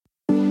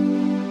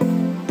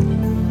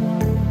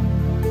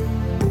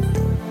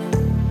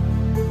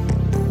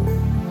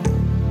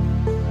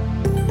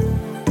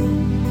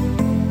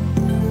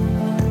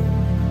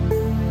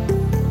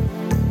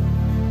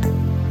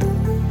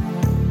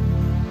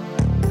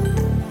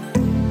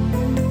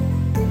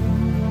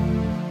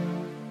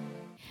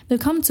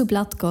Willkommen zu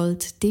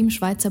Blattgold, dem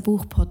Schweizer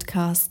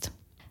Buch-Podcast.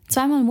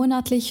 Zweimal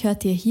monatlich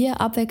hört ihr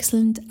hier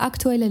abwechselnd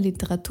aktuelle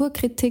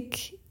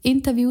Literaturkritik,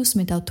 Interviews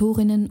mit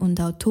Autorinnen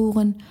und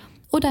Autoren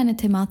oder eine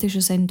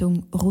thematische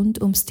Sendung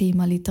rund ums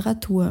Thema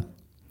Literatur.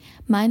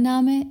 Mein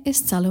Name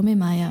ist Salome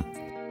Meyer.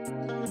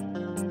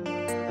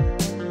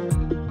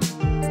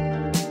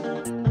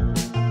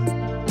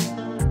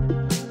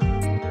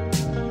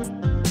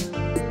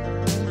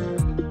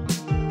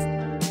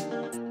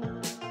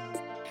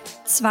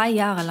 Zwei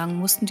Jahre lang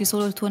mussten die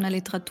Solothurner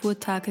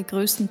Literaturtage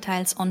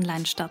größtenteils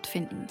online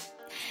stattfinden.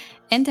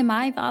 Ende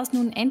Mai war es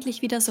nun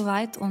endlich wieder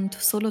soweit und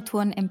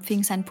Solothurn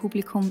empfing sein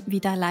Publikum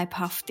wieder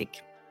leibhaftig.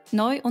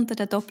 Neu unter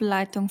der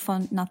Doppelleitung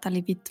von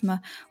Nathalie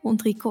Wittmer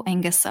und Rico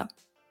Engesser.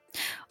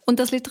 Und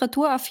das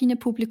literaturaffine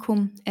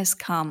Publikum, es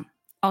kam.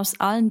 Aus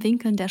allen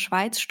Winkeln der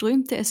Schweiz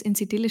strömte es ins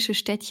idyllische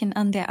Städtchen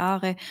an der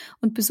Aare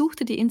und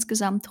besuchte die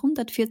insgesamt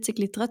 140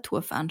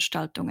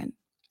 Literaturveranstaltungen.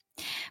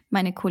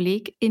 Meine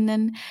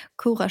KollegInnen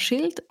Cora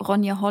Schild,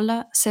 Ronja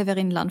Holler,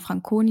 Severin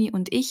Lanfranconi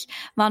und ich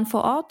waren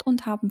vor Ort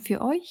und haben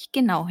für euch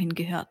genau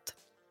hingehört.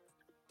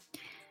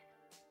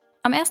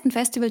 Am ersten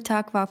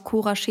Festivaltag war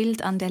Cora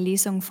Schild an der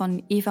Lesung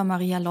von Eva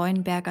Maria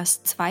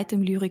Leuenbergers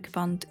zweitem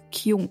Lyrikband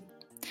Kyung.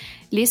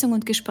 Lesung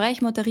und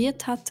Gespräch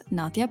moderiert hat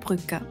Nadja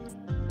Brücker.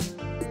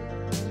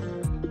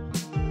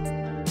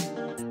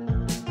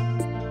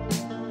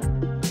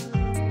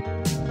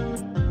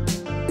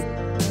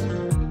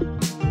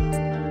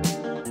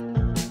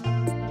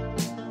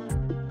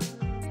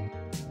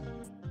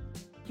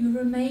 You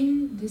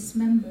remain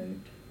dismembered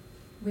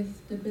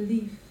with the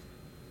belief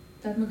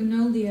that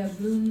magnolia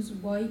blooms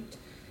white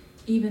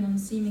even on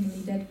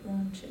seemingly dead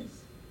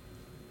branches.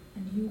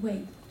 And you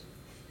wait.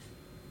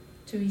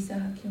 Teresa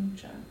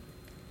Hakyung-cha.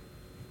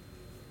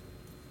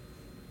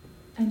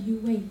 And you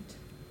wait.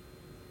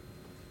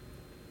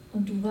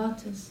 Und du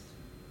wartest.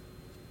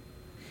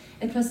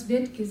 Etwas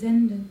wird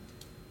gesendet,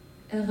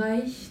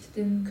 erreicht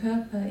den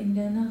Körper in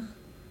der Nacht.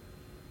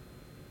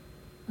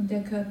 Und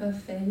der Körper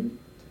fällt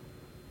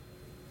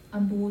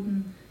am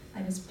Boden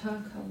eines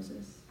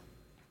Parkhauses.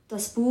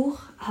 Das Buch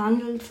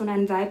handelt von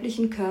einem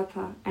weiblichen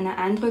Körper, einer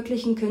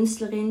eindrücklichen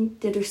Künstlerin,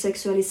 der durch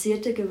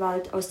sexualisierte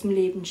Gewalt aus dem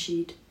Leben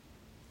schied.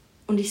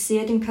 Und ich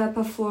sehe den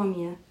Körper vor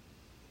mir.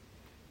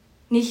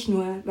 Nicht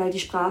nur, weil die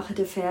Sprache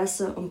der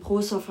Verse und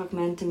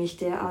Prosafragmente mich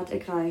derart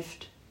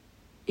ergreift.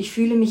 Ich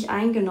fühle mich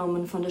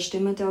eingenommen von der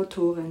Stimme der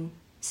Autorin.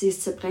 Sie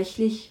ist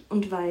zerbrechlich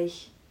und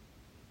weich.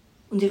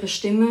 Und ihre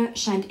Stimme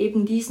scheint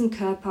eben diesen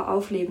Körper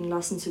aufleben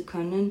lassen zu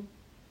können,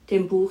 der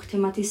im Buch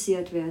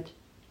thematisiert wird.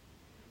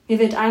 Mir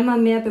wird einmal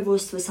mehr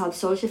bewusst, weshalb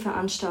solche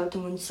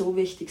Veranstaltungen so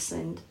wichtig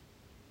sind.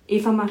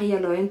 Eva Maria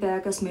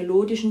Leuenbergers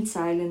melodischen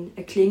Zeilen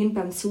erklingen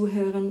beim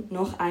Zuhören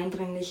noch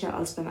eindringlicher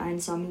als beim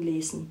einsamen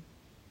Lesen.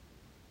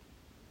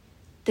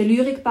 Der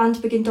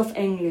Lyrikband beginnt auf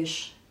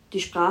Englisch,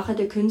 die Sprache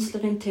der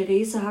Künstlerin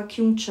Teresa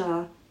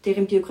Hakyung-cha,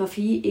 deren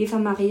Biografie Eva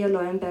Maria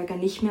Leuenberger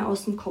nicht mehr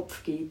aus dem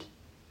Kopf geht.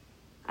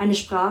 Eine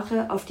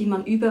Sprache, auf die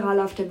man überall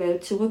auf der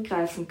Welt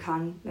zurückgreifen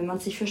kann, wenn man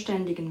sich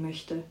verständigen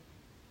möchte.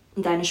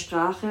 Und eine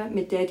Sprache,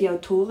 mit der die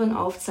Autorin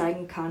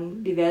aufzeigen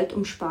kann, wie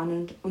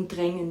weltumspannend und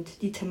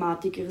drängend die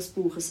Thematik ihres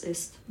Buches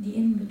ist. The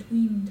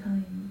in-between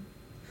time,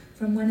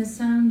 from when a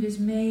sound is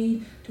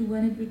made to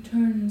when it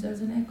returns as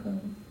an echo.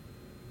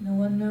 No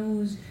one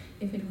knows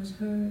if it was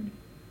heard,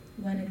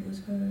 when it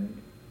was heard,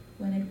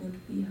 when it would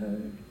be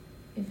heard,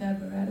 if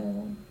ever at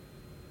all.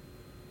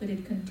 But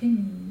it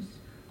continues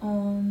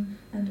on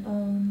and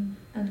on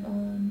and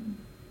on,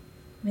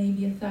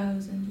 maybe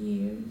 1,000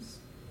 years.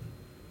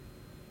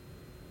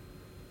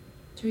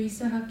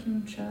 Teresa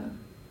Hakyung-cha,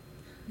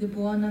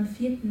 geboren am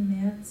 4.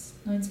 März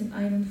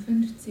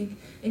 1951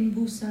 in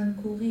Busan,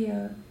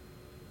 Korea,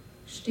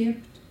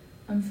 stirbt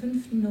am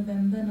 5.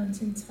 November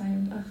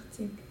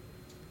 1982.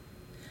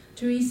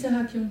 Teresa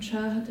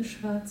Hakyung-cha hatte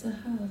schwarze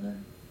Haare.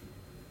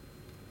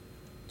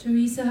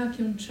 Teresa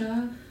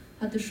Hakyung-cha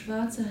hatte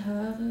schwarze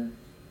Haare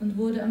und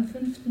wurde am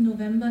 5.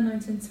 November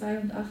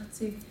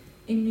 1982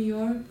 in New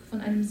York von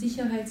einem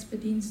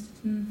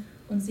Sicherheitsbediensteten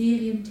und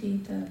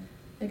Serientäter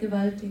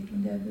vergewaltigt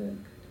und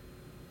erwürgt.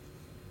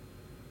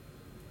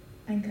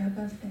 Ein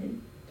Körper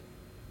fällt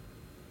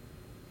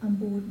am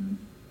Boden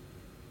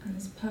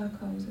eines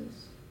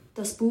Parkhauses.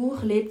 Das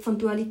Buch lebt von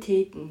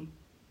Dualitäten.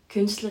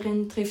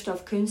 Künstlerin trifft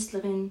auf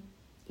Künstlerin,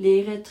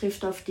 Lehre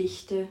trifft auf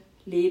Dichte,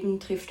 Leben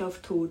trifft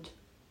auf Tod.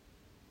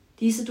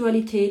 Diese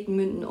Dualitäten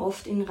münden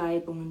oft in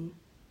Reibungen.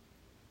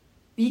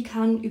 Wie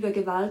kann über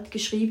Gewalt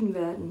geschrieben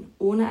werden,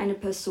 ohne eine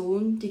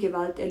Person, die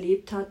Gewalt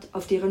erlebt hat,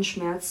 auf deren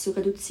Schmerz zu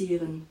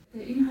reduzieren?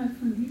 Der Inhalt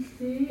von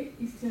Dicte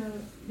ist ja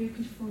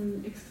wirklich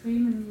von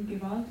extremen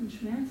Gewalt- und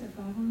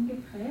Schmerzerfahrungen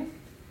geprägt.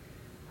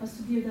 Hast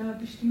du dir da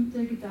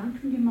bestimmte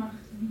Gedanken gemacht,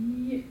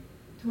 wie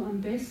du am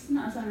besten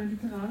aus einer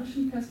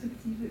literarischen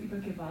Perspektive über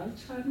Gewalt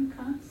schreiben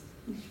kannst?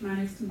 Und ich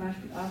meine jetzt zum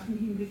Beispiel auch im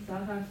Hinblick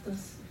darauf,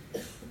 dass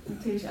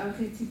natürlich auch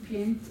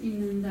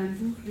RezipientInnen dein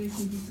Buch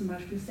lesen, die zum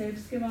Beispiel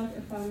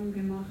Selbstgewalterfahrungen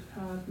gemacht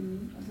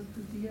haben, also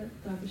du dir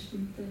da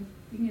bestimmte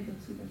Dinge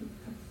dazu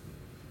überlegt hast.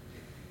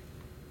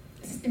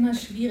 es ist immer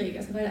schwierig,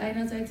 also weil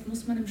einerseits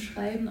muss man im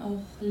Schreiben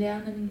auch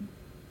lernen,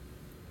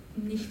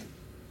 nicht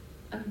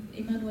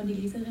immer nur an die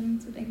Leserinnen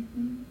zu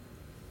denken,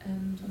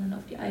 sondern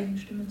auf die eigene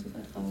Stimme zu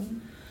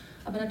vertrauen.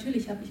 Aber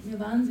natürlich habe ich mir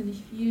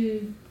wahnsinnig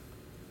viel,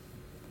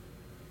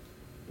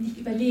 nicht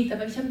überlegt,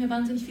 aber ich habe mir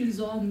wahnsinnig viel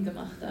Sorgen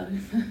gemacht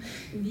darüber,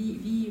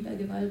 wie über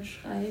Gewalt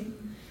schreiben.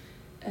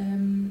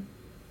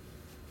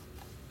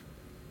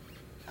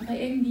 Aber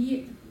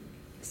irgendwie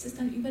ist es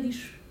dann über die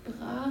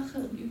Sprache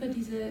und über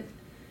diese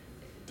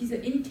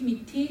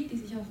Intimität, die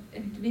sich auch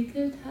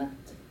entwickelt hat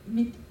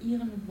mit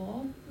ihren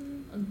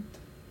Worten, und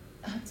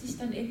hat sich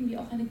dann irgendwie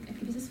auch ein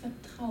gewisses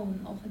Vertrauen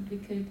auch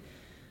entwickelt.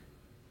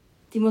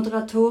 Die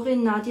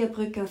Moderatorin Nadia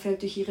Brücker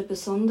fällt durch ihre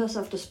besonders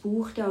auf das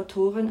Buch der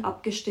Autorin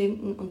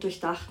abgestimmten und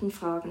durchdachten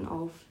Fragen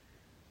auf.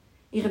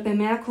 Ihre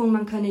Bemerkung,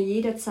 man könne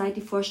jederzeit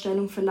die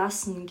Vorstellung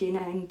verlassen, gehe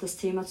einem das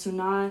Thema zu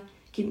nahe,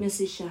 gibt mir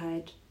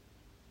Sicherheit.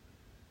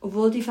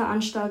 Obwohl die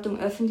Veranstaltung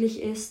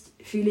öffentlich ist,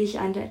 fühle ich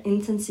eine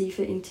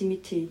intensive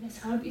Intimität.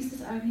 Weshalb ist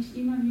es eigentlich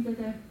immer wieder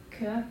der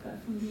Körper,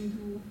 von dem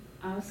du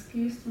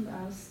ausgehst und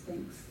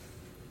ausdenkst?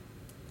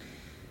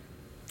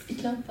 Ich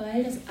glaube,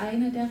 weil das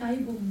eine der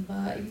Reibungen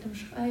war in dem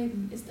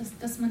Schreiben, ist,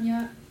 dass man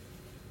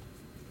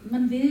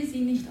will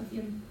sie nicht auf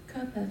ihren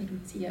Körper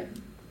reduzieren.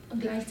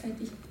 Und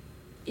gleichzeitig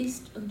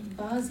ist und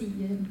war sie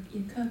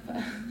ihr Körper.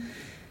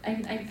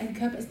 Ein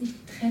Körper ist nicht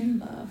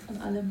trennbar von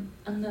allem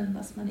anderen,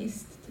 was man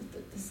ist.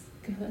 Das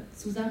gehört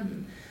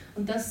zusammen.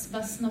 Und das,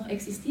 was noch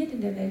existiert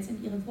in der Welt,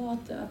 sind ihre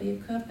Worte, aber ihr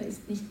Körper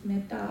ist nicht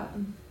mehr da.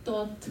 Und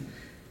dort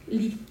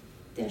liegt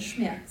der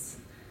Schmerz,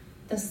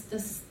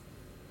 dass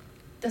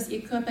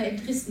ihr Körper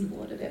entrissen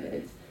wurde der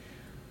Welt.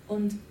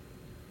 Und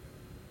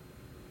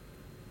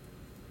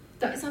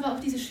da ist aber auch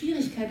diese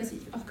Schwierigkeit, dass ich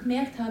auch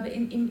gemerkt habe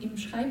im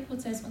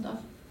Schreibprozess und auch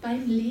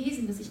beim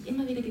Lesen, dass ich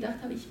immer wieder gedacht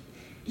habe, ich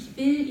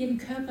will ihren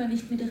Körper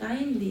nicht mit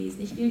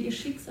reinlesen, ich will ihr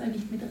Schicksal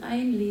nicht mit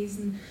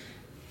reinlesen,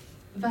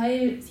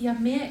 weil sie ja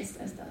mehr ist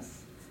als das.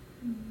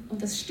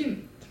 Und das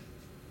stimmt.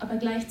 Aber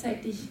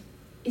gleichzeitig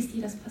ist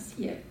ihr das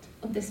passiert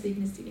und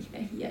deswegen ist sie nicht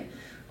mehr hier.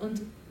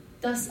 Und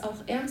das auch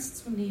ernst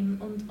zu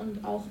nehmen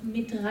und auch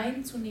mit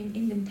reinzunehmen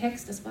in den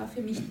Text, das war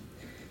für mich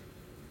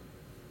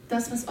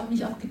das, was auch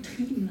mich auch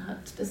getrieben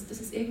hat, dass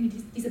es irgendwie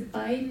diese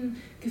beiden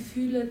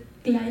Gefühle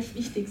gleich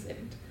wichtig sind.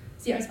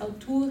 Sie als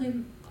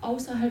Autorin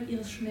außerhalb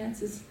ihres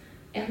Schmerzes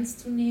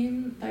ernst zu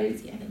nehmen, weil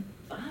sie eine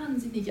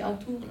wahnsinnige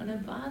Autorin,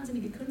 eine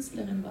wahnsinnige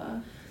Künstlerin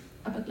war,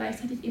 aber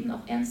gleichzeitig eben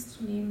auch ernst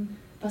zu nehmen,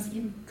 was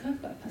ihrem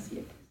Körper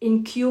passiert.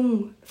 In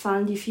Kyung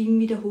fallen die vielen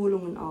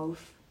Wiederholungen auf,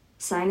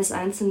 seien es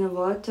einzelne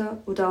Worte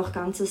oder auch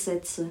ganze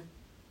Sätze.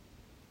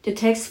 Der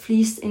Text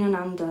fließt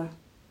ineinander.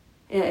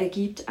 Er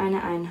ergibt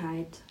eine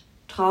Einheit.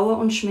 Trauer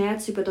und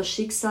Schmerz über das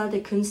Schicksal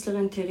der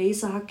Künstlerin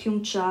Teresa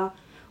Ha-Kyung-cha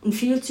und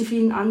viel zu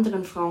vielen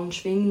anderen Frauen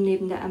schwingen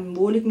neben einem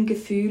wohligen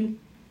Gefühl,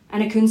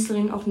 einer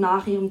Künstlerin auch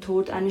nach ihrem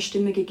Tod eine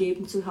Stimme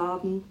gegeben zu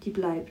haben, die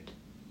bleibt.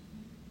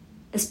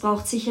 Es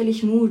braucht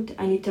sicherlich Mut,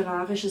 ein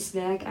literarisches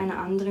Werk einer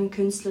anderen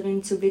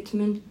Künstlerin zu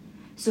widmen,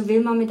 so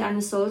will man mit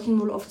einem solchen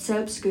wohl oft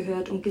selbst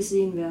gehört und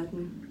gesehen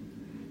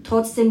werden.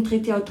 Trotzdem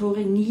tritt die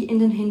Autorin nie in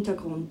den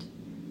Hintergrund.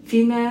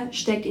 Vielmehr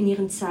steckt in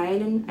ihren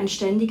Zeilen ein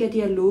ständiger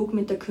Dialog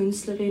mit der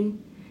Künstlerin.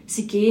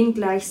 Sie gehen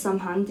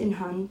gleichsam Hand in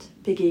Hand,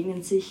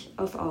 begegnen sich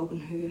auf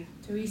Augenhöhe.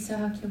 Teresa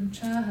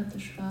Ha-Kyung-cha hatte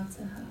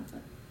schwarze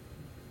Haare.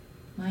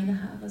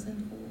 Meine Haare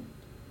sind rot.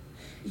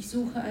 Ich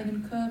suche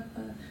einen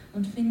Körper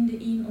und finde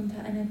ihn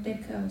unter einer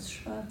Decke aus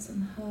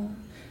schwarzem Haar.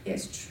 Er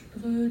ist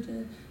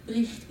spröde,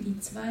 bricht wie die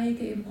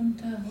Zweige im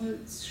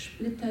Unterholz,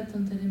 splittert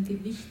unter dem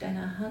Gewicht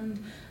einer Hand,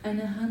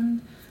 eine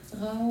Hand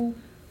rau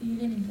wie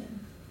Rinde.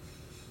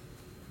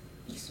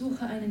 Ich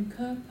suche einen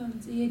Körper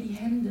und sehe die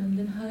Hände um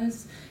den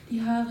Hals, die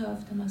Haare auf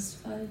dem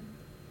Asphalt,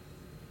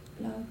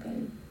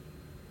 blau-gelb,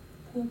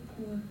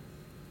 purpur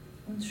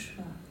und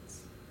schwarz.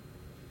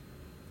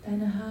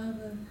 Deine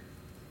Haare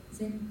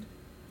sind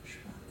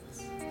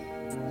schwarz.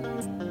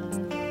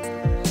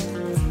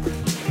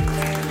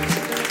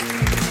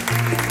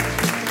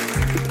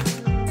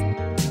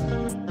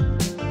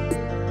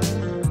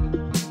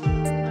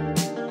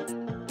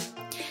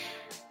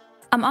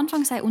 Am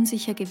Anfang sei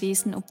unsicher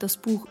gewesen, ob das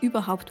Buch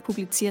überhaupt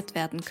publiziert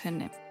werden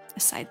könne.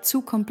 Es sei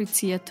zu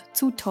kompliziert,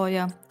 zu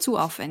teuer, zu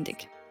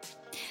aufwendig.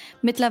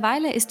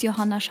 Mittlerweile ist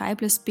Johanna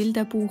Scheibles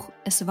Bilderbuch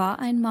Es war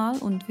einmal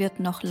und wird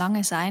noch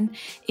lange sein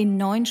in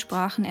 9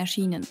 Sprachen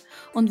erschienen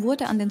und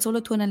wurde an den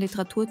Solothurner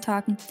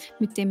Literaturtagen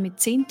mit dem mit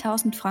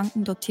 10.000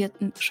 Franken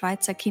dotierten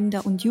Schweizer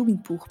Kinder- und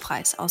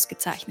Jugendbuchpreis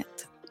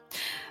ausgezeichnet.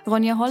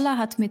 Ronja Holler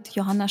hat mit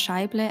Johanna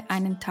Scheible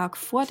einen Tag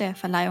vor der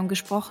Verleihung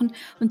gesprochen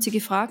und sie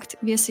gefragt,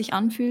 wie es sich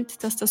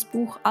anfühlt, dass das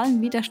Buch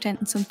allen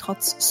Widerständen zum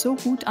Trotz so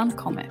gut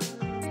ankomme.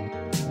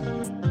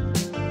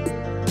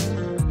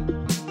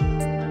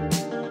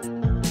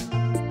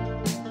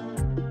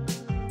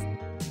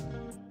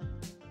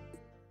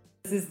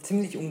 Das ist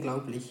ziemlich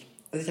unglaublich.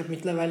 Also ich habe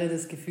mittlerweile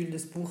das Gefühl,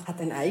 das Buch hat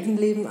ein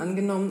Eigenleben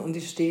angenommen und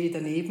ich stehe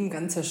daneben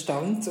ganz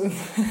erstaunt und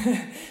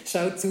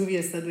schaue zu, wie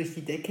es da durch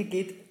die Decke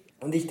geht.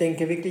 Und ich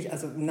denke wirklich,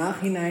 also im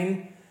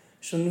Nachhinein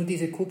schon nur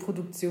diese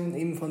Koproduktion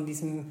eben von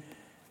diesem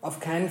Auf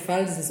keinen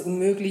Fall, das ist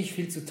unmöglich,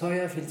 viel zu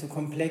teuer, viel zu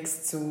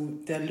komplex zu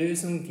der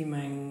Lösung, die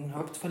mein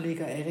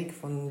Hauptverleger Erik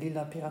von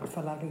Lilla Pirat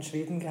Verlag in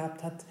Schweden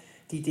gehabt hat.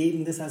 Die Idee,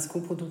 eben das als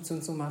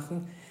Koproduktion zu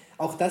machen.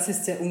 Auch das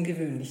ist sehr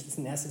ungewöhnlich, dass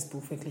ein erstes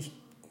Buch wirklich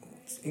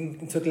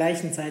zur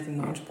gleichen Zeit in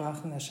 9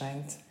 Sprachen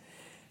erscheint.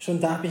 Schon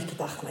da habe ich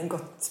gedacht, mein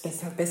Gott,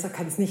 besser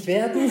kann es nicht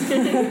werden.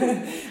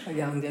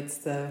 Ja, und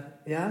jetzt,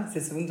 es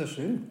ist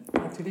wunderschön.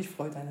 Natürlich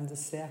freut einen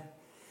das sehr.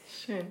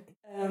 Schön.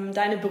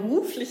 Deine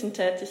beruflichen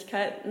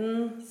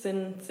Tätigkeiten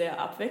sind sehr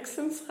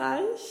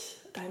abwechslungsreich.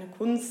 Deine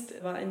Kunst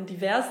war in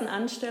diversen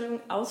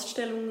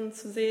Ausstellungen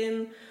zu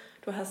sehen.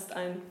 Du hast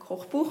ein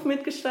Kochbuch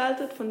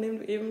mitgestaltet, von dem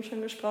du eben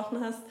schon gesprochen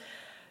hast.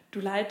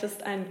 Du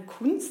leitest ein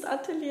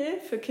Kunstatelier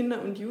für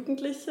Kinder und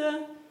Jugendliche.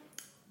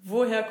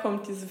 Woher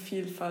kommt diese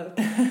Vielfalt?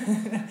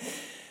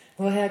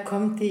 Woher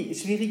kommt die?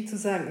 Schwierig zu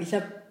sagen.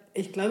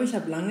 Ich glaube, ich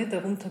habe lange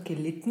darunter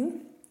gelitten,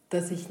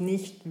 dass ich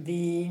nicht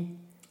wie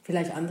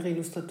vielleicht andere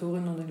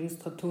Illustratorinnen oder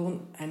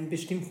Illustratoren einen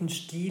bestimmten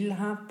Stil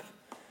habe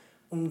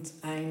und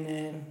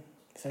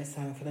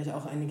vielleicht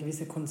auch eine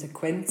gewisse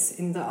Konsequenz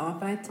in der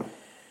Arbeit.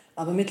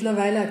 Aber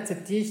mittlerweile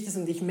akzeptiere ich das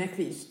und ich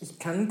merke, ich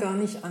kann gar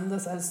nicht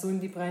anders, als so in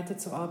die Breite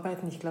zu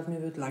arbeiten. Ich glaube,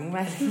 mir wird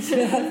langweilig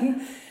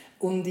werden.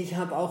 Und ich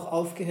habe auch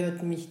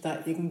aufgehört, mich da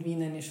irgendwie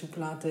in eine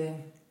Schublade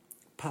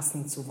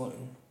passen zu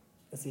wollen.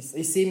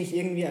 Ich sehe mich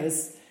irgendwie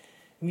als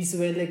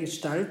visuelle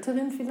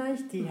Gestalterin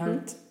vielleicht, die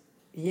halt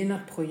je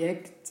nach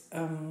Projekt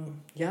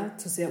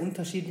zu sehr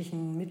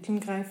unterschiedlichen Mitteln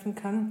greifen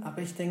kann.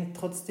 Aber ich denke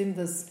trotzdem,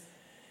 dass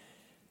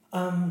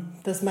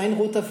mein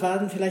roter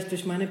Faden vielleicht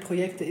durch meine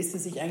Projekte ist,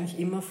 dass ich eigentlich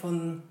immer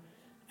von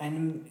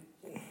einem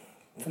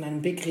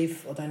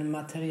Begriff oder einem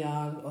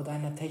Material oder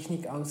einer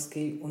Technik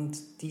ausgehe und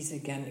diese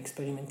gern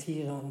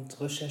experimentiere und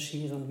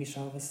recherchiere und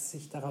schaue, was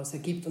sich daraus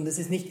ergibt. Und es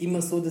ist nicht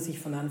immer so, dass ich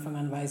von Anfang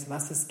an weiß,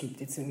 was es gibt.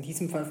 Jetzt in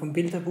diesem Fall vom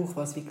Bilderbuch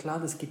war es wie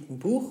klar, es gibt ein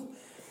Buch,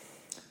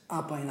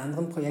 aber in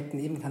anderen Projekten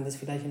eben kann das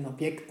vielleicht in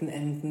Objekten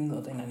enden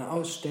oder in einer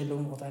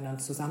Ausstellung oder in einer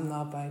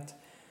Zusammenarbeit.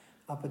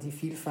 Aber die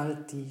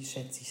Vielfalt, die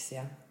schätze ich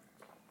sehr.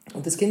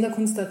 Und das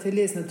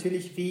Kinderkunstatelier ist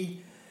natürlich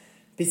wie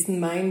ein bisschen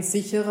meine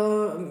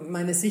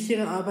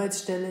sichere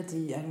Arbeitsstelle,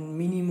 die ein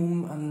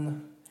Minimum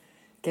an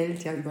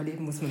Geld,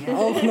 überleben muss man ja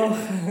auch noch,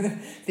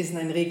 bis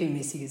ein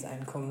regelmäßiges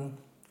Einkommen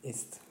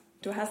ist.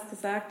 Du hast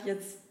gesagt,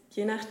 jetzt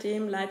je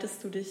nachdem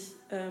leitest du dich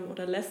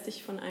oder lässt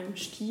dich von einem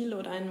Stil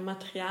oder einem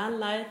Material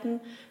leiten.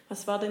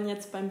 Was war denn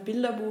jetzt beim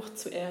Bilderbuch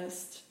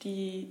zuerst?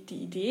 Die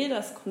Idee,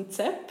 das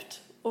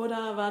Konzept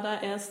oder war da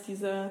erst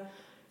dieser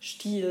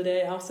Stil,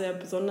 der ja auch sehr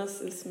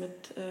besonders ist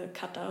mit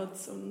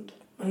Cutouts und...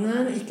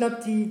 Nein, ich glaube,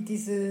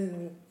 diese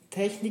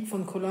Technik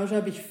von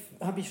Collage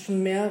habe ich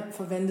schon mehr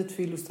verwendet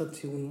für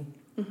Illustrationen,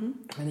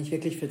 wenn ich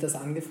wirklich für das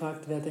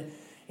angefragt werde.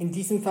 In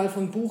diesem Fall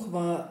vom Buch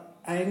war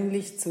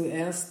eigentlich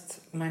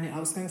zuerst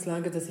meine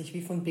Ausgangslage, dass ich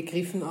wie von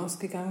Begriffen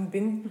ausgegangen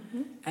bin.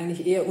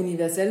 Eigentlich eher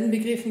universellen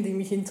Begriffen, die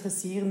mich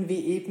interessieren,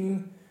 wie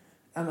eben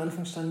am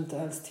Anfang stand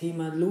als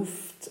Thema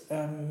Luft,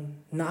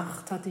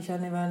 Nacht hatte ich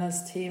eine Weile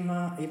als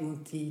Thema,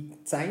 eben die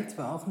Zeit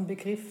war auch ein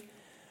Begriff.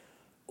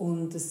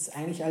 Und es ist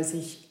eigentlich, als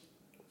ich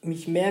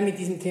mich mehr mit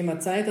diesem Thema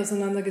Zeit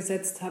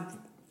auseinandergesetzt habe,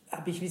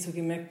 habe ich wie so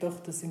gemerkt, doch,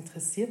 das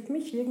interessiert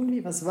mich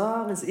irgendwie, was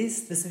war, was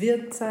ist, was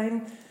wird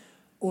sein.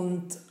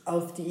 Und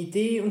auf die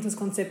Idee und das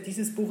Konzept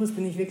dieses Buches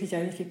bin ich wirklich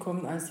eigentlich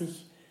gekommen, als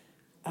ich,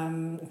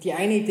 die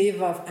eine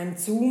Idee war ein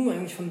Zoom,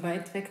 eigentlich von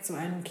weit weg zu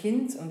einem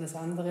Kind, und das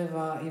andere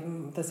war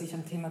eben, dass ich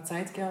am Thema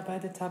Zeit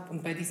gearbeitet habe.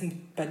 Und bei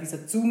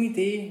dieser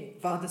Zoom-Idee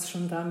war das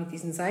schon da mit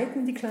diesen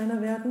Seiten, die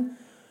kleiner werden.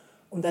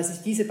 Und als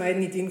ich diese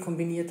beiden Ideen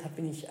kombiniert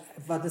habe,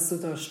 war das so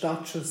der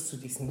Startschuss zu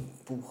diesem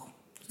Buch,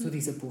 zu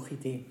dieser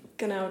Buchidee.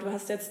 Genau, du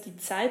hast jetzt die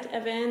Zeit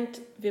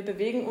erwähnt. Wir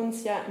bewegen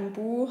uns ja im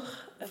Buch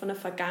von der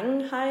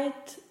Vergangenheit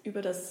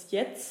über das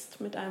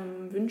Jetzt mit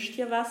einem Wünsch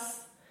dir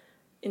was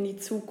in die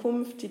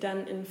Zukunft, die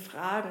dann in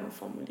Fragen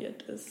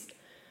formuliert ist.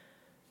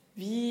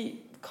 Wie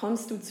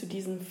kommst du zu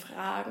diesen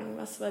Fragen?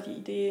 Was war die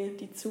Idee,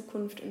 die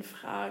Zukunft in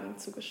Fragen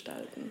zu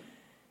gestalten?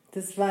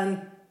 Das war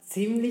ein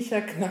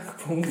ziemlicher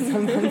Knackpunkt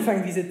am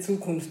Anfang, diese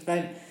Zukunft,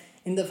 weil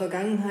in der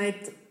Vergangenheit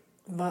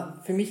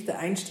war für mich der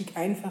Einstieg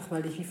einfach,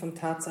 weil ich wie von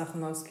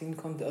Tatsachen ausgehen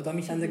konnte oder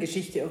mich an der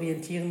Geschichte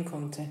orientieren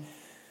konnte.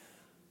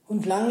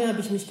 Und lange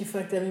habe ich mich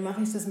gefragt, wie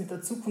mache ich das mit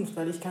der Zukunft,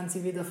 weil ich kann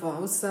sie weder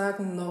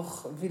voraussagen,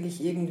 noch will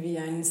ich irgendwie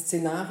ein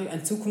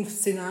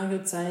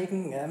Zukunftsszenario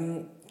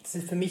zeigen. Das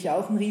ist für mich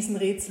auch ein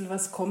Riesenrätsel,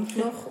 was kommt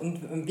noch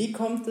und wie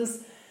kommt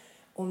es.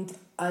 Und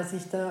als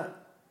ich da,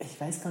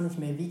 ich weiß gar nicht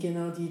mehr, wie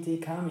genau die Idee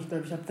kam. Ich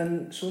glaube, ich habe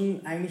dann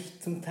schon eigentlich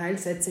zum Teil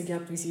Sätze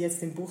gehabt, wie sie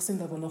jetzt im Buch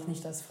sind, aber noch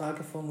nicht als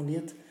Frage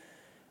formuliert.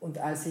 Und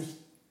als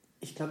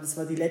ich glaube, das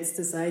war die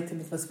letzte Seite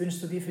mit "Was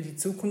wünschst du dir für die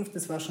Zukunft?",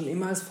 das war schon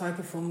immer als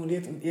Frage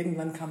formuliert und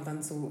irgendwann kam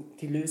dann so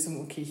die Lösung,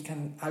 okay, ich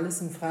kann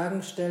alles in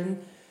Fragen stellen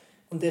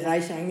und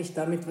erreiche eigentlich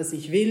damit, was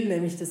ich will,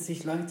 nämlich, dass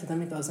sich Leute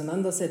damit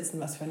auseinandersetzen,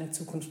 was für eine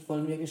Zukunft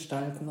wollen wir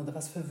gestalten oder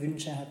was für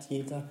Wünsche hat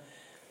jeder.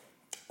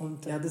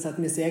 Und ja, das hat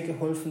mir sehr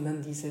geholfen,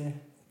 dann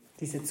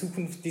dieser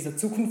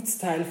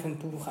Zukunftsteil vom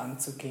Buch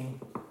anzugehen.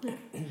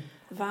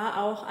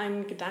 War auch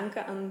ein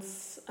Gedanke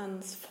ans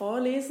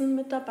Vorlesen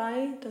mit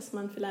dabei, dass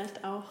man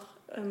vielleicht auch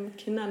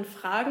Kindern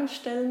Fragen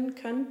stellen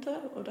könnte?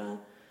 Oder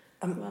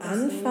am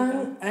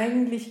Anfang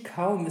eigentlich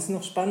kaum. Ist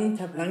noch spannend,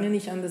 ich habe lange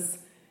nicht an das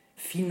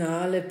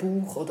finale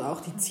Buch oder auch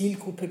die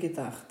Zielgruppe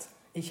gedacht.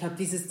 Ich habe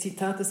dieses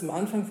Zitat, das am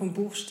Anfang vom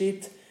Buch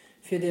steht,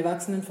 für die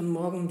Erwachsenen von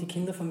morgen und die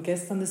Kinder von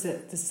gestern,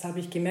 das habe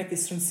ich gemerkt,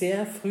 ist schon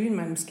sehr früh in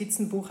meinem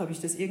Skizzenbuch, habe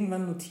ich das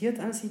irgendwann notiert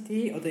als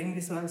Idee oder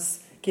irgendwie so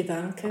als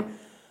Gedanke.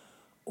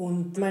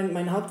 Und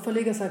mein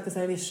Hauptverleger sagt das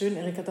eigentlich schön,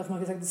 Erik hat auch mal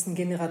gesagt, es ist ein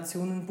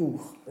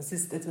Generationenbuch. Es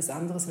ist etwas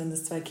anderes, wenn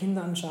das 2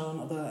 Kinder anschauen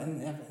oder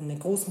eine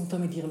Großmutter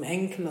mit ihrem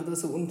Enkel oder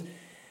so. Und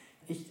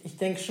ich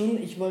denke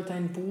schon, ich wollte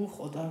ein Buch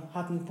oder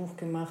habe ein Buch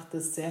gemacht,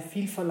 das sehr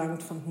viel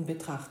verlangt von den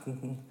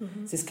Betrachtenden.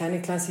 Es ist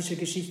keine klassische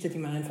Geschichte, die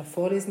man einfach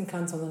vorlesen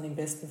kann, sondern im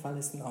besten Fall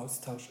ist ein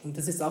Austausch. Und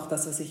das ist auch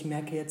das, was ich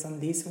merke jetzt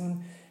an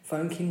Lesungen, vor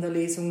allem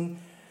Kinderlesungen.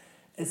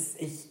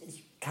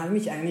 Ich kann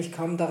mich eigentlich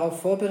kaum darauf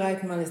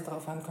vorbereiten, weil es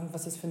darauf ankommt,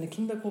 was es für eine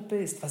Kindergruppe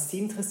ist, was sie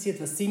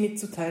interessiert, was sie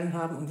mitzuteilen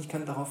haben und ich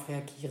kann darauf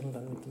reagieren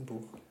dann mit dem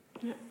Buch.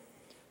 Ja.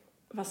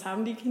 Was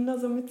haben die Kinder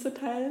so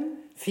mitzuteilen?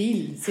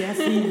 Viel, sehr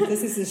viel.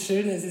 Das ist das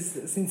Schöne. Es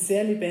sind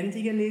sehr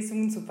lebendige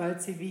Lesungen,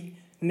 sobald sie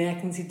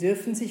merken, sie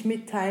dürfen sich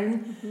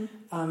mitteilen,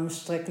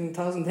 strecken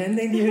 1000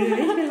 Hände in die Höhe,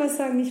 ich will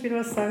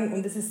was sagen.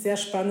 Und es ist sehr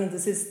spannend.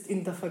 Das ist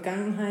in der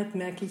Vergangenheit,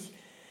 merke ich,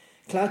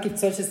 klar gibt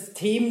es solche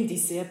Themen, die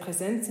sehr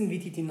präsent sind, wie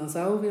die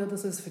Dinosaurier oder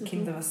so. Das ist für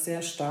Kinder was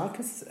sehr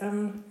Starkes.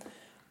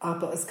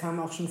 Aber es kam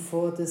auch schon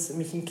vor, dass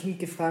mich ein Kind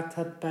gefragt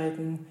hat,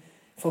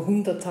 vor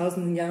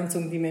 100.000 Jahren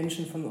zogen die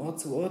Menschen von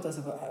Ort zu Ort.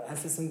 Also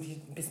als es ein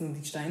bisschen um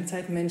die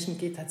Steinzeitmenschen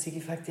geht, hat sie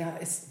gefragt, ja,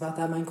 war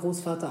da mein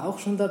Großvater auch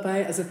schon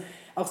dabei? Also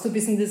auch so ein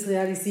bisschen das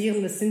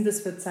Realisieren, was sind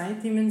das für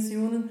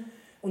Zeitdimensionen?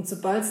 Und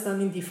sobald es dann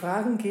in die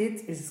Fragen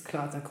geht, ist es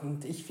klar, da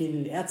kommt, ich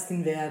will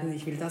Ärztin werden,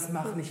 ich will das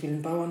machen, ich will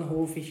einen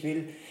Bauernhof, ich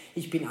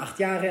bin 8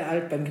 Jahre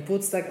alt beim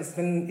Geburtstag. Also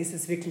dann ist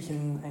es wirklich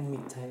ein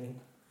Mitteilen.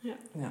 Ja.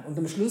 Ja, und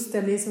am Schluss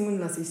der Lesungen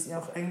lasse ich sie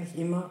auch eigentlich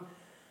immer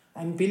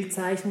ein Bild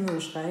zeichnen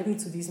oder schreiben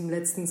zu diesem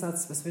letzten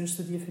Satz, was wünschst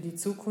du dir für die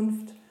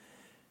Zukunft?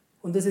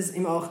 Und das ist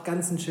immer auch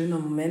ganz ein schöner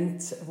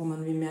Moment, wo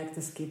man wie merkt,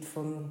 es geht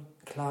von,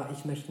 klar,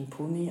 ich möchte einen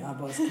Pony,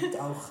 aber es gibt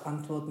auch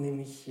Antworten,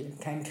 nämlich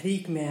kein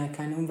Krieg mehr,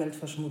 keine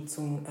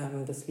Umweltverschmutzung,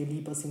 dass wir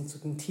lieber sind zu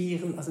den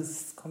Tieren. Also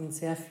es kommen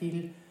sehr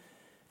viel,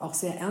 auch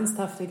sehr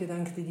ernsthafte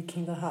Gedanken, die die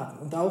Kinder haben.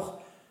 Und auch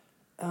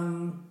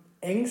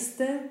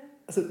Ängste,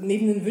 also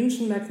neben den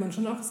Wünschen merkt man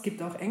schon auch, es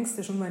gibt auch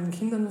Ängste schon bei den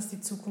Kindern, was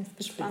die Zukunft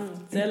betrifft.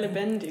 Spannend, sehr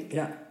lebendig.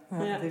 Ja,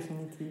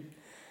 definitiv.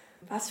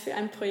 Was für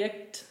ein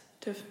Projekt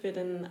dürfen wir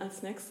denn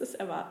als nächstes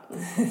erwarten?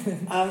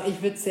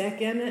 Ich würde sehr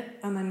gerne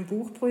an einem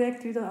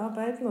Buchprojekt wieder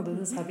arbeiten, oder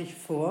das habe ich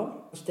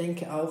vor. Ich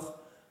denke auch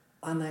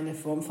an eine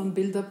Form von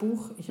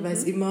Bilderbuch. Ich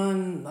weiß immer,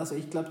 also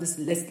ich glaube, das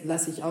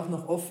lasse ich auch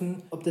noch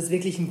offen, ob das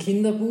wirklich ein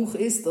Kinderbuch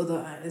ist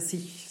oder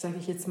sich, sage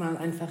ich jetzt mal,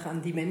 einfach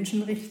an die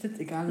Menschen richtet,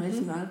 egal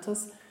welchen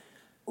Alters.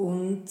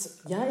 Und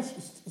ja,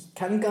 ich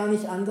kann gar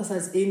nicht anders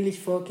als ähnlich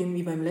vorgehen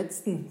wie beim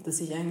letzten,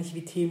 dass ich eigentlich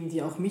wie Themen,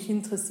 die auch mich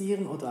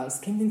interessieren oder als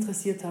Kind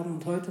interessiert haben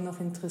und heute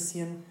noch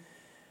interessieren,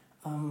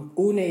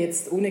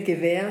 ohne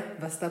Gewähr,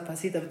 was da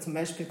passiert. Aber zum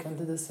Beispiel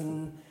könnte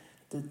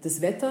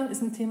das Wetter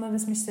ist ein Thema,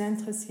 das mich sehr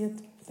interessiert.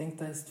 Ich denke,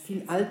 da ist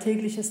viel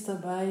Alltägliches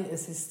dabei.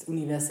 Es ist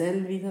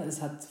universell wieder.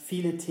 Es hat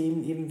viele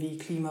Themen eben wie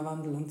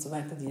Klimawandel und so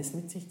weiter, die es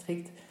mit sich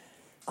trägt.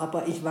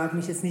 Aber ich wage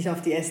mich jetzt nicht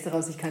auf die Äste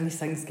raus. Ich kann nicht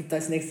sagen, es gibt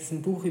als nächstes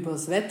ein Buch über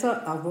das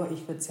Wetter, aber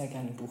ich würde sehr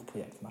gerne ein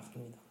Buchprojekt machen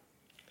wieder.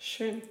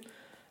 Schön.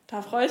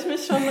 Da freue ich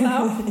mich schon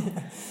drauf.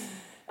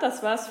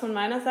 Das war's von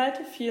meiner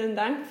Seite. Vielen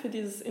Dank für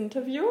dieses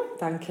Interview.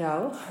 Danke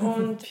auch.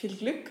 Und viel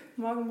Glück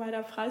morgen bei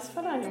der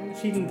Preisverleihung.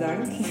 Vielen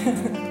Dank.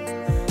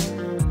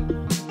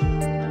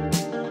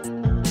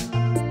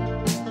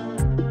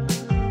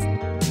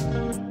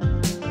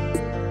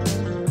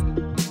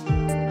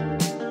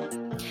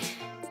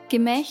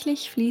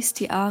 Gemächlich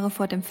fließt die Aare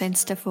vor dem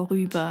Fenster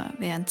vorüber,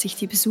 während sich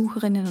die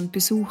Besucherinnen und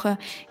Besucher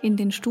in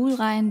den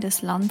Stuhlreihen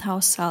des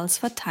Landhaussaals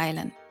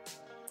verteilen.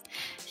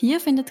 Hier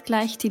findet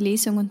gleich die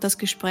Lesung und das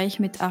Gespräch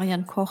mit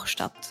Ariane Koch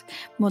statt,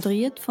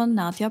 moderiert von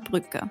Nadja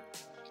Brücker.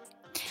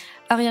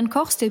 Ariane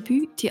Kochs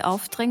Debüt, Die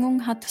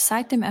Aufdrängung, hat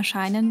seit dem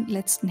Erscheinen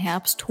letzten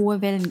Herbst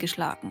hohe Wellen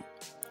geschlagen.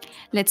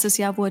 Letztes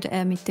Jahr wurde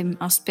er mit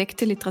dem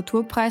Aspekte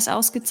Literaturpreis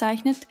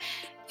ausgezeichnet.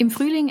 Im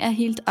Frühling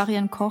erhielt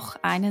Ariane Koch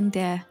einen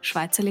der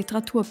Schweizer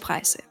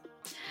Literaturpreise.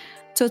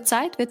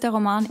 Zurzeit wird der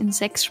Roman in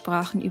 6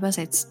 Sprachen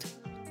übersetzt.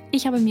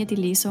 Ich habe mir die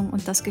Lesung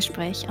und das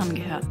Gespräch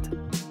angehört.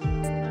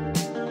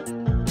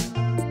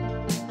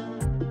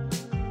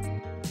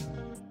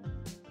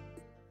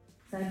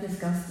 Seit des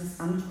Gastes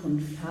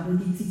Ankunft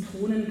haben die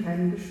Zitronen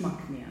keinen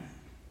Geschmack mehr.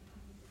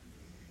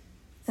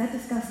 Seit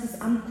des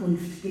Gastes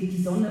Ankunft geht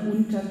die Sonne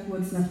unter,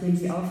 kurz nachdem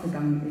sie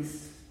aufgegangen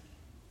ist.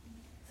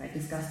 Seit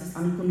des Gastes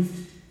Ankunft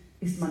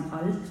ist man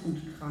alt und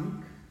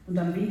krank und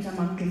am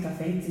Wintermantel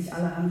verfängt sich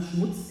allerhand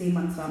Schmutz, den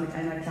man zwar mit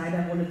einer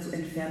Kleiderrolle zu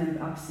entfernen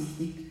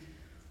beabsichtigt,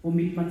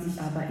 womit man sich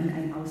aber in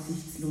ein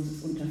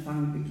aussichtsloses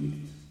Unterfangen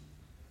begibt.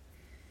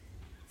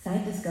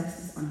 Seit des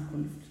Gastes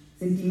Ankunft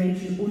sind die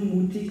Menschen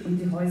unmutig und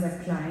die Häuser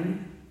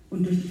klein,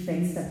 und durch die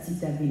Fenster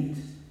zieht der Wind.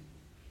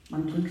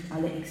 Man drückt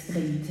alle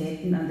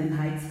Extremitäten an den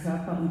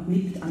Heizkörper und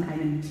nippt an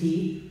einem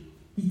Tee.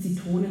 Die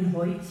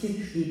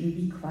Zitronenhäutchen schweben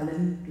wie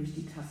Quallen durch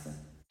die Tasse.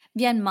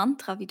 Wie ein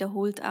Mantra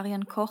wiederholt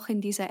Ariane Koch in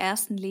dieser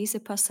ersten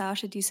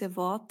Lesepassage diese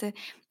Worte,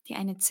 die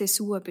eine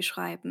Zäsur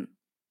beschreiben.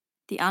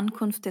 Die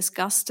Ankunft des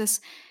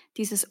Gastes,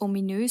 dieses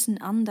ominösen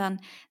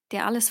Andern,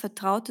 der alles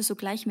Vertraute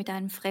sogleich mit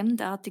einem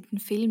fremdartigen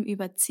Film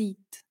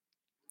überzieht.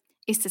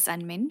 Ist es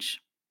ein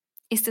Mensch?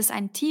 Ist es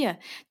ein Tier,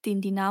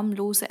 den die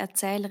namenlose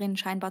Erzählerin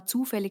scheinbar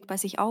zufällig bei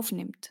sich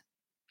aufnimmt?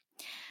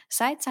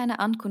 Seit seiner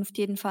Ankunft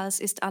jedenfalls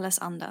ist alles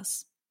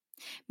anders.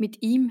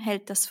 Mit ihm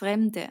hält das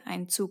Fremde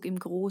Einzug im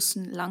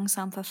großen,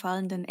 langsam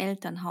verfallenden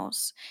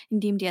Elternhaus,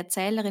 in dem die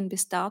Erzählerin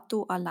bis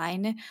dato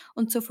alleine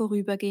und zur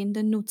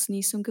vorübergehenden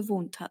Nutznießung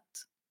gewohnt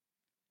hat.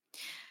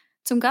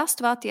 Zum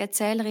Gast wahrt die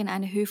Erzählerin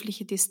eine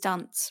höfliche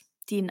Distanz,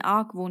 die in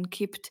Argwohn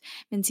kippt,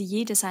 wenn sie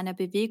jede seiner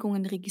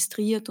Bewegungen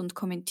registriert und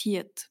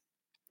kommentiert.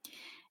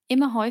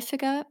 Immer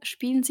häufiger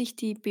spielen sich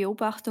die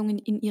Beobachtungen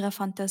in ihrer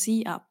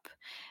Fantasie ab,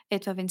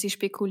 etwa wenn sie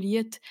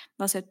spekuliert,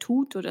 was er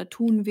tut oder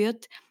tun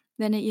wird,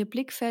 wenn er ihr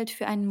Blickfeld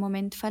für einen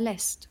Moment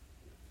verlässt.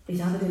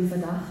 Ich habe den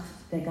Verdacht,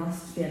 der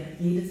Gast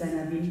färbt jede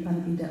seiner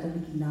Wimpern in der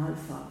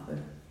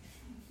Originalfarbe.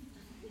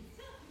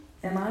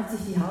 Er malt sich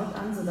die Haut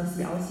an, sodass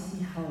sie aussieht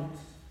wie Haut.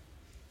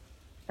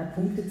 Er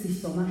punktet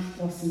sich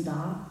Sommersprossen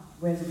da,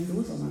 wo er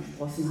sowieso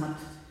Sommersprossen hat.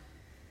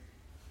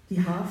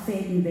 Die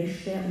Haarfäden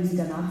wäscht er, um sie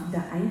danach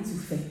wieder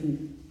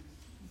einzufetten.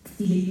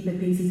 Die Lippen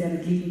bepinselt er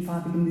mit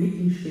lippenfarbigem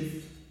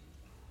Lippenstift.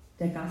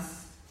 Der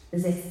Gast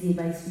besetzt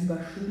jeweils über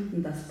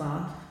Stunden das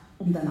Bad,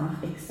 um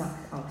danach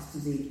exakt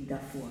auszusehen wie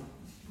davor.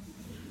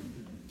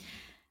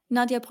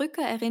 Nadia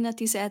Brücker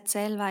erinnert diese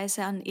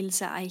Erzählweise an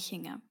Ilse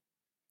Aichinger.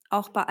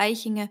 Auch bei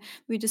Aichinger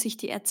würde sich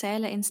die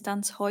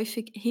Erzählerinstanz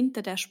häufig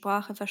hinter der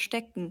Sprache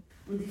verstecken.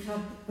 Und ich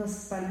habe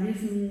das beim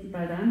Lesen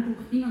bei deinem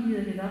Buch immer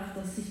wieder gedacht,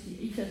 dass sich die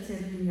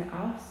Ich-Erzählerin ja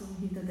auch so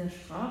hinter der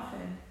Sprache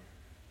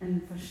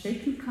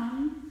verstecken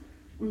kann.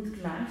 Und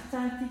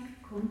gleichzeitig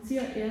kommt sie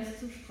ja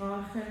erst zur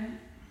Sprache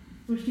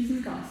durch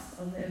diesen Gast,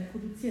 also er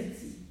produziert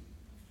sie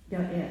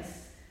ja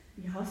erst.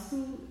 Wie hast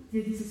du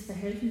dir dieses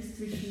Verhältnis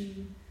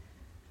zwischen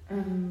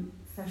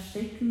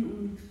Verstecken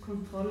und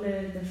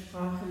Kontrolle der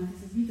Sprache und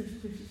diese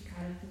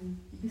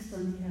Widersprüchlichkeiten, wie bist du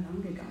an die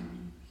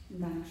herangegangen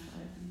in deinem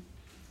Schreiben?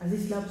 Also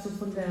ich glaube, so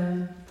von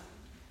der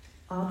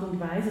Art und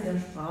Weise der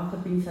Sprache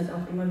bin ich halt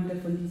auch immer wieder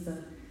von dieser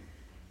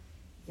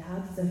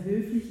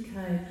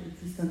Höflichkeit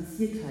und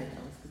Distanziertheit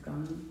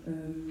ausgegangen.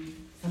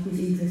 Das hat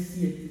mich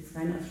interessiert, jetzt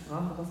rein als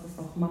Sprache, was das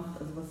auch macht,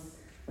 also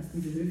was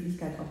diese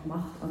Höflichkeit auch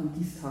macht an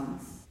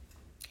Distanz.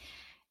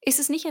 Ist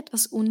es nicht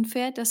etwas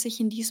unfair, dass sich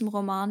in diesem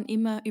Roman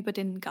immer über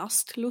den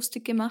Gast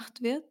lustig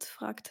gemacht wird,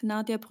 fragt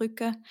Nadia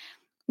Brücker.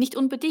 Nicht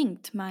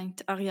unbedingt,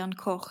 meint Ariane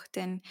Koch,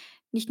 denn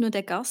nicht nur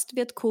der Gast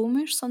wird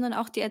komisch, sondern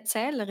auch die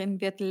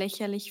Erzählerin wird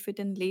lächerlich für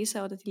den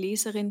Leser oder die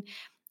Leserin,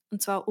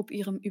 und zwar ob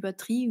ihrem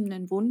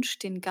übertriebenen Wunsch,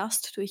 den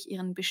Gast durch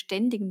ihren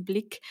beständigen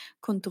Blick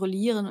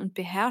kontrollieren und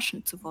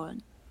beherrschen zu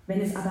wollen.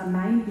 Wenn es aber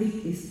mein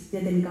Blick ist,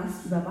 der den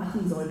Gast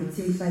überwachen soll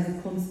bzw.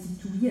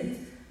 konstituiert,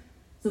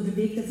 so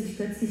bewegt er sich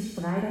plötzlich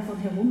frei davon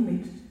herum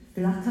mit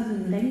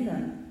flatternden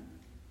Rändern.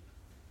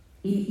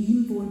 In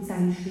ihm wohnt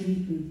sein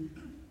Schwinden.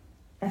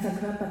 Er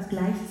verkörpert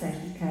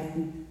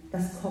Gleichzeitigkeiten,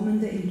 das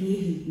Kommende im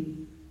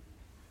Gehenden.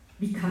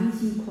 Wie kann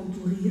ich ihn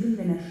konturieren,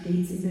 wenn er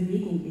stets in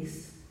Bewegung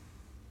ist?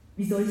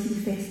 Wie soll ich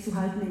ihn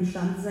festzuhalten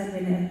imstande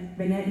sein,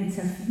 wenn er im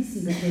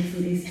Zerfließen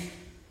begriffen ist?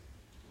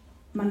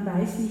 Man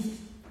weiß nicht,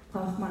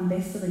 braucht man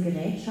bessere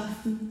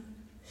Gerätschaften,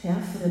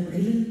 schärfere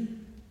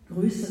Brillen,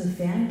 größere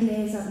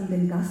Ferngläser, um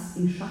den Gast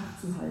in Schach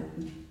zu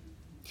halten.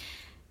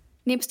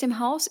 Nebst dem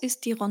Haus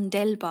ist die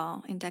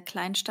Rondellbar in der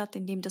Kleinstadt,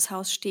 in dem das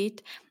Haus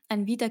steht,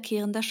 ein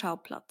wiederkehrender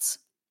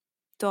Schauplatz.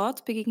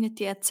 Dort begegnet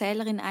die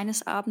Erzählerin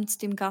eines Abends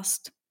dem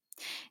Gast.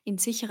 In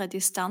sicherer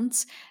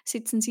Distanz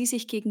sitzen sie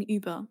sich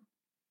gegenüber.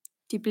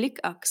 Die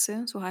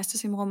Blickachse, so heißt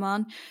es im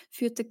Roman,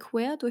 führte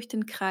quer durch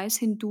den Kreis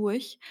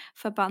hindurch,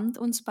 verband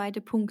uns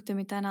beide Punkte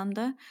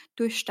miteinander,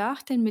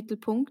 durchstach den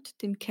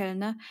Mittelpunkt, den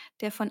Kellner,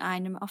 der von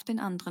einem auf den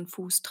anderen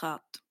Fuß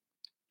trat.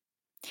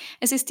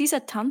 Es ist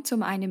dieser Tanz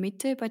um eine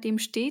Mitte, bei dem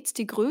stets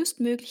die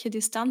größtmögliche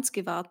Distanz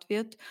gewahrt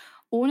wird,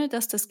 ohne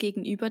dass das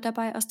Gegenüber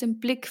dabei aus dem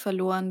Blick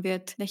verloren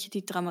wird, welche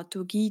die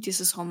Dramaturgie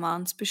dieses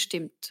Romans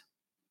bestimmt.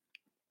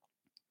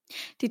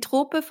 Die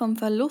Trope vom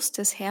Verlust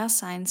des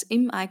Herrseins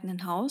im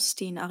eigenen Haus,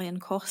 die in Ariane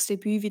Kochs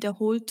Debüt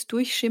wiederholt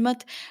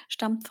durchschimmert,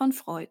 stammt von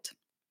Freud.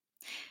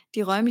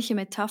 Die räumliche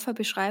Metapher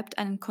beschreibt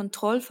einen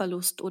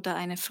Kontrollverlust oder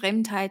eine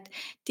Fremdheit,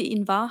 die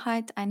in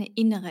Wahrheit eine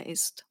innere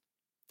ist.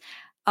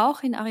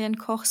 Auch in Ariane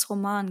Kochs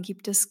Roman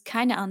gibt es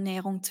keine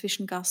Annäherung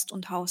zwischen Gast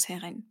und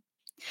Hausherrin.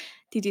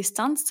 Die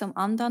Distanz zum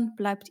anderen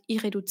bleibt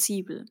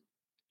irreduzibel.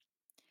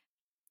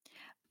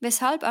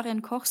 Weshalb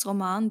Ariane Kochs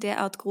Roman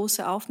derart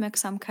große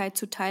Aufmerksamkeit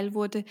zuteil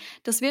wurde,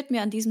 das wird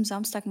mir an diesem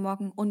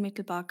Samstagmorgen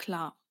unmittelbar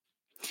klar.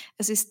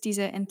 Es ist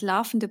diese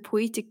entlarvende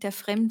Poetik der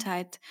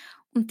Fremdheit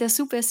und der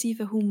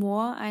subversive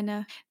Humor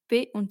einer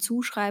Be- und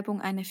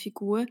Zuschreibung einer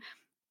Figur,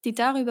 die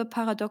darüber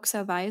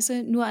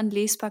paradoxerweise nur an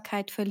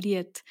Lesbarkeit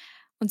verliert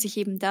und sich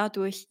eben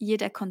dadurch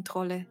jeder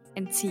Kontrolle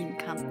entziehen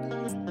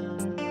kann.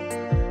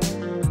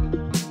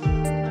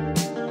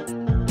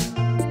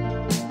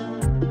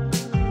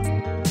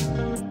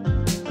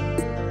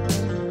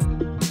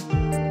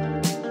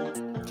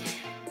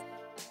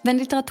 Wenn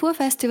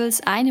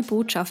Literaturfestivals eine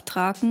Botschaft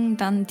tragen,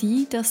 dann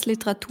die, dass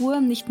Literatur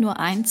nicht nur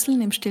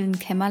einzeln im stillen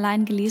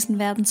Kämmerlein gelesen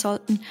werden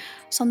sollten,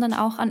 sondern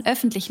auch an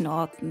öffentlichen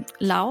Orten,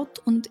 laut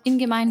und in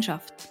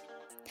Gemeinschaft.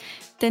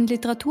 Denn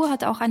Literatur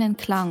hat auch einen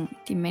Klang,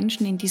 die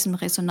Menschen in diesem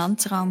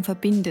Resonanzraum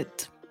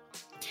verbindet.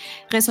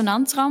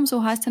 Resonanzraum,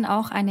 so heißt dann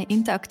auch eine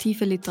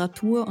interaktive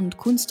Literatur- und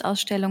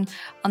Kunstausstellung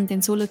an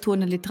den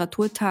Solothurner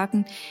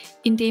Literaturtagen,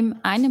 in dem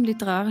einem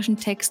literarischen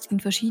Text in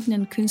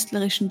verschiedenen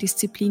künstlerischen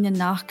Disziplinen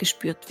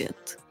nachgespürt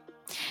wird.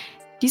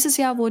 Dieses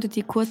Jahr wurde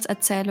die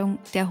Kurzerzählung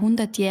Der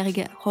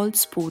 100-jährige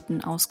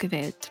Holzboden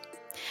ausgewählt.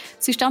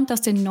 Sie stammt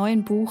aus dem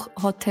neuen Buch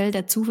Hotel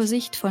der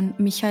Zuversicht von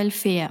Michael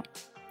Fehr.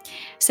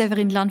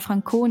 Severin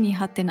Lanfranconi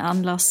hat den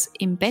Anlass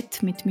Im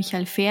Bett mit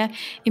Michael Fehr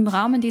im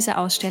Rahmen dieser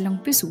Ausstellung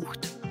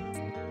besucht.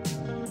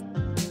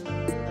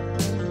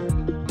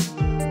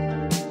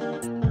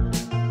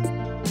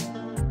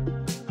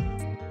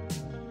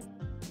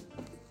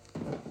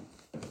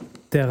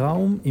 Der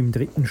Raum im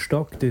 3.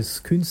 Stock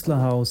des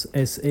Künstlerhaus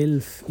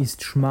S11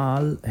 ist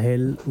schmal,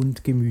 hell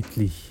und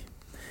gemütlich.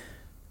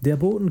 Der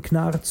Boden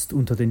knarzt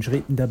unter den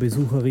Schritten der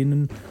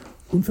Besucherinnen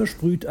und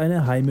versprüht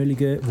eine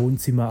heimelige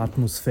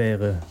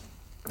Wohnzimmeratmosphäre.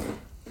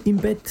 Im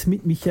Bett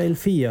mit Michael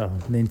Fehr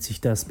nennt sich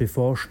das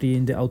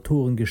bevorstehende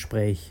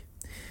Autorengespräch.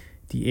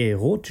 Die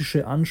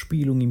erotische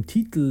Anspielung im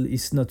Titel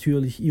ist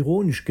natürlich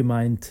ironisch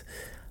gemeint,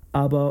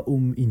 aber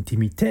um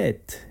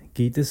Intimität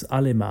geht es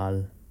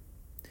allemal.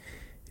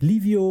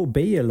 Livio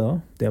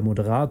Bejeler, der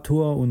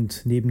Moderator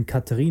und neben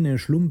Katharine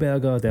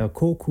Schlumberger der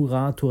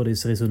Co-Kurator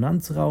des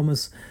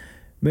Resonanzraumes,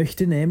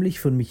 möchte nämlich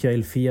von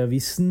Michael Fehr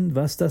wissen,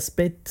 was das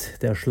Bett,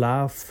 der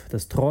Schlaf,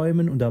 das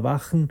Träumen und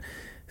Erwachen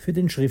für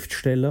den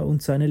Schriftsteller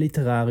und seine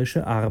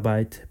literarische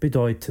Arbeit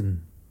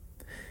bedeuten.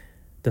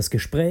 Das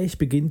Gespräch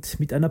beginnt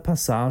mit einer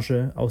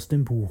Passage aus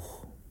dem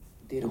Buch.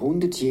 Der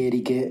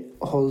 100-jährige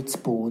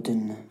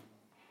Holzboden.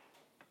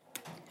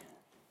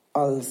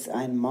 Als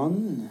ein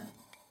Mann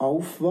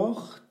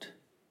aufwacht,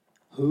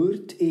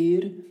 hört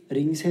er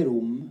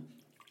ringsherum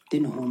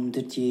den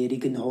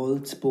 100-jährigen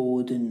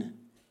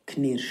Holzboden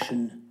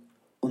knirschen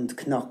und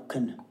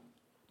knacken.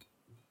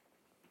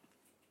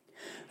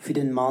 Für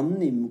den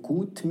Mann im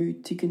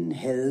gutmütigen,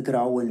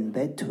 hellgrauen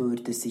Bett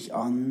hört es sich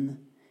an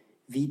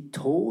wie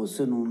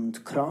Tosen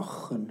und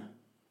Krachen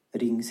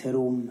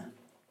ringsherum.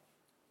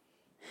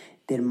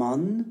 Der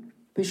Mann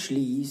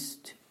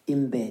beschließt,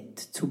 im Bett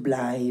zu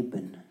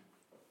bleiben,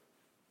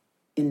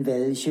 in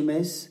welchem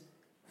es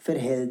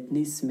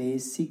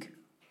verhältnismäßig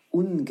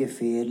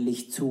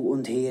ungefährlich zu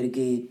und her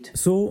geht.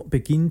 So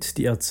beginnt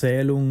die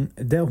Erzählung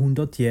Der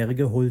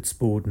 100-jährige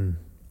Holzboden.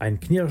 Ein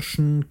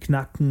Knirschen,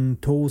 Knacken,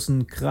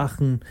 Tosen,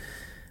 Krachen.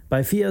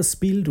 Bei Fehrs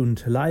Bild-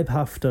 und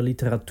leibhafter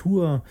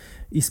Literatur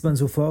ist man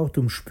sofort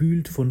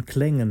umspült von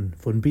Klängen,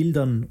 von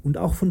Bildern und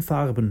auch von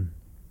Farben.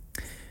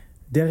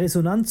 Der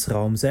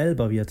Resonanzraum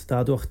selber wird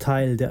dadurch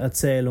Teil der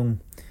Erzählung.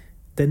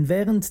 Denn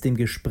während dem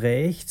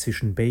Gespräch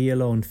zwischen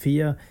Bejeler und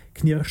Fehr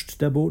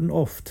knirscht der Boden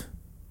oft.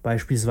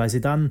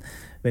 Beispielsweise dann,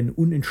 wenn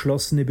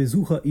unentschlossene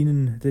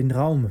BesucherInnen den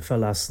Raum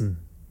verlassen.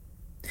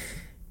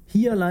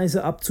 Hier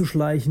leise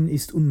abzuschleichen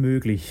ist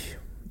unmöglich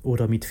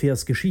oder mit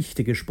Fehrs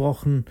Geschichte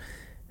gesprochen,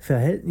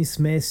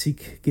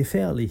 verhältnismäßig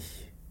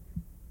gefährlich.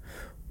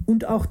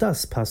 Und auch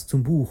das passt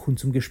zum Buch und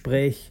zum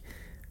Gespräch.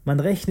 Man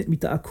rechnet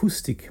mit der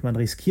Akustik, man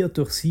riskiert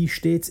durch sie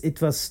stets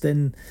etwas,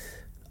 denn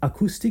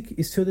Akustik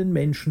ist für den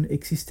Menschen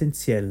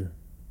existenziell.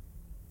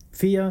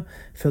 Fehr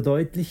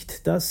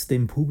verdeutlicht das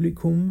dem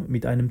Publikum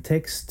mit einem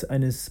Text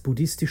eines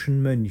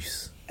buddhistischen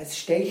Mönchs. Es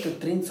steht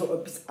dort drin so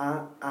etwas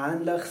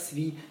Ähnliches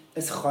wie,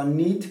 es kann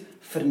nicht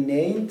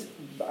verneint,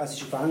 also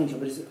es ist auf Englisch,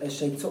 aber es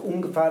steht so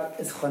ungefähr,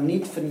 es kann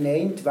nicht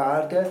verneint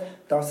werden,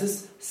 dass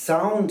es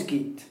Sound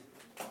gibt.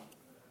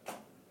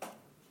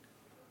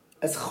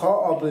 Es kann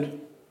aber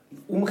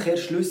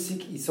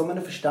umkehrschlüssig in so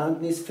einem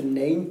Verständnis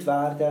verneint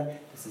werden,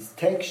 dass es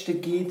Texte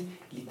gibt,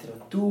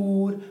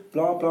 Literatur,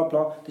 bla bla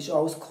bla, das ist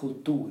alles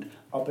Kultur.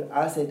 Aber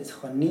er sagt, es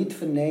kann nicht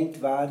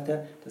verneint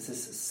werden, dass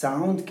es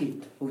Sound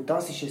gibt. Und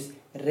das ist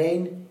ein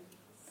rein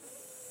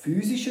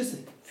physisches,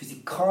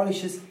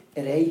 physikalisches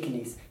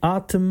Ereignis.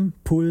 Atem,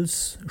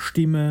 Puls,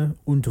 Stimme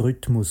und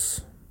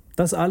Rhythmus.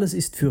 Das alles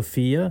ist für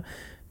Fehr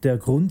der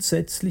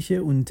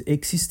grundsätzliche und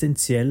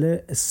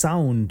existenzielle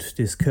Sound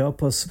des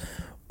Körpers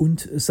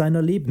und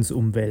seiner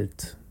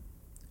Lebensumwelt.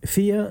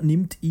 Fehr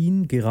nimmt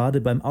ihn gerade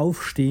beim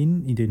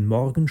Aufstehen in den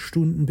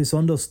Morgenstunden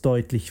besonders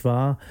deutlich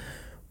wahr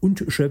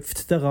und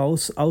schöpft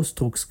daraus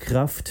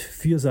Ausdruckskraft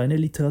für seine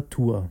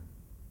Literatur.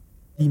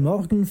 Die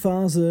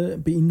Morgenphase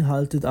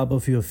beinhaltet aber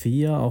für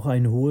Fehr auch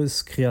ein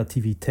hohes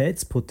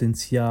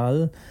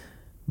Kreativitätspotenzial,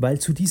 weil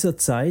zu dieser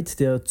Zeit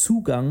der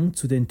Zugang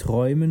zu den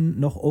Träumen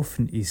noch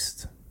offen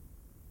ist.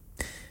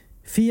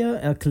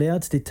 Fehr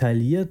erklärt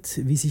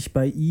detailliert, wie sich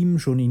bei ihm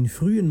schon in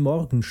frühen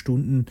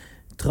Morgenstunden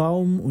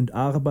Traum und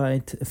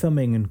Arbeit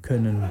vermengen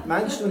können.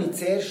 Manchmal tue ich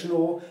zuerst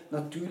noch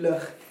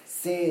natürlich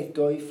sehr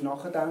tief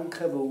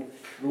nachdenken,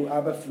 weil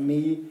eben für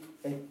mich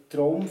die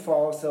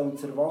Traumphase und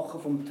das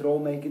Erwachen vom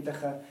Traum eigentlich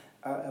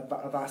ein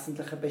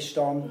wesentlicher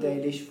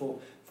Bestandteil ist von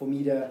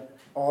meiner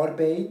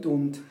Arbeit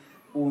und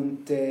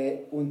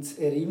das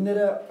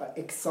Erinnern,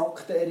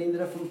 exakte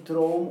Erinnern vom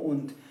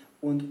Traum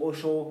und auch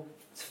schon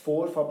das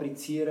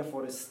Vorfabrizieren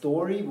von einer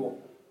Story,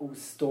 die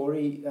als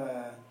Story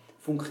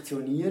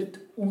funktioniert,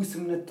 aus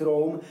einem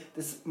Traum.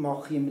 Das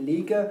mache ich im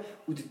Liegen.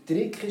 Und der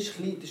Trick ist,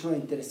 das ist noch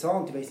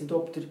interessant, ich weiss nicht,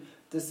 ob ihr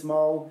das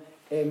mal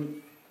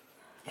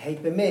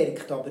habt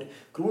bemerkt, aber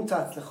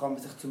grundsätzlich kann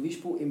man sich zum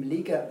Beispiel im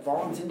Liegen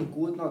wahnsinnig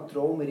gut an den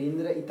Traum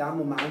erinnern. In dem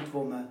Moment,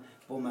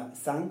 wo man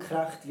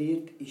senkrecht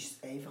wird, ist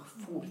es einfach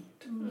fort.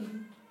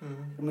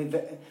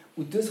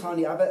 Und das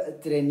habe ich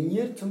eben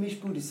trainiert, zum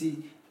Beispiel, dass ich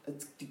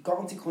die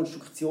ganze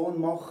Konstruktion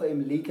mache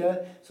im Liegen,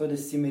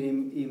 sodass sie mir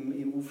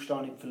im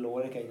Aufstehen nicht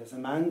verloren geht. Also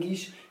manchmal,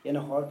 je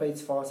nach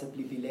Arbeitsphase,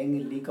 bleibe ich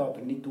länger liegen,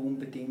 aber nicht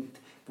unbedingt,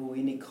 wo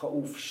ich nicht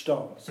aufstehen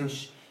kann.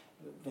 Sonst,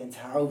 wenn es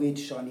hell wird,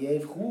 stehe ich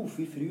einfach auf,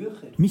 wie früher.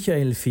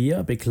 Michael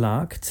Fehr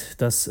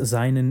beklagt, dass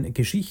seinen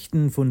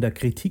Geschichten von der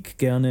Kritik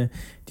gerne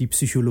die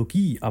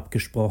Psychologie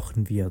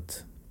abgesprochen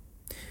wird.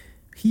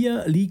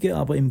 Hier liege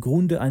aber im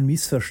Grunde ein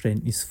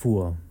Missverständnis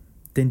vor.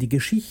 Denn die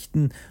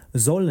Geschichten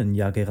sollen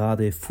ja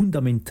gerade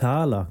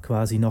fundamentaler,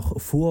 quasi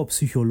noch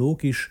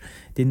vorpsychologisch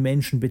den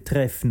Menschen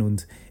betreffen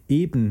und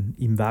eben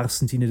im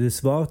wahrsten Sinne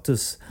des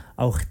Wortes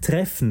auch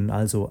treffen,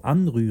 also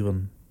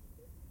anrühren.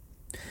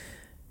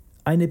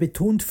 Eine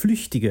betont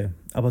flüchtige,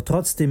 aber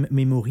trotzdem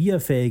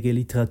memorierfähige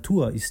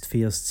Literatur ist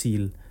Fehrs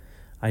Ziel.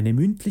 Eine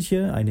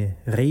mündliche, eine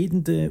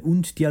redende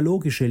und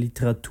dialogische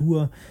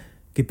Literatur,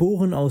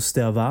 geboren aus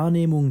der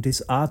Wahrnehmung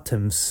des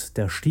Atems,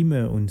 der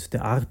Stimme und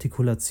der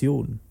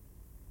Artikulation.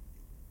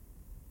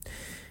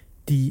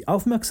 Die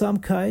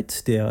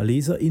Aufmerksamkeit der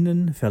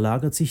LeserInnen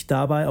verlagert sich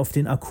dabei auf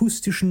den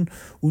akustischen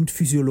und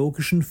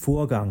physiologischen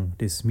Vorgang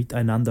des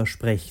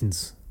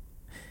Miteinandersprechens.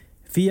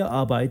 Fehr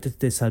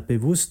arbeitet deshalb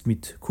bewusst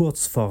mit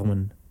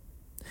Kurzformen.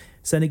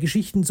 Seine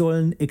Geschichten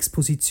sollen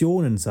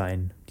Expositionen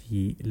sein,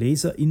 die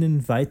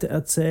LeserInnen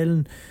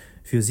weitererzählen,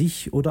 für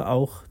sich oder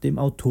auch dem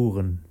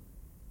Autoren.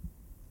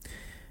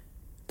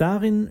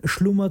 Darin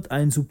schlummert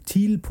ein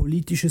subtil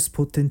politisches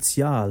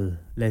Potenzial,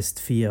 lässt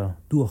Fehr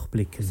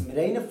durchblicken. Das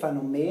reine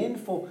Phänomen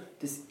von,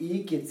 dass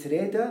ich jetzt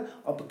rede,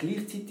 aber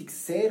gleichzeitig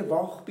sehr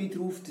wach bin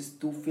darauf, dass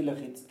du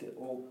vielleicht jetzt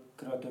auch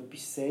gerade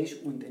etwas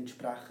siehst und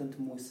entsprechend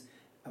muss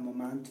einen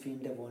Moment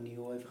finden, wo ich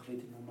auch einfach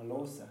wieder nur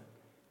höre.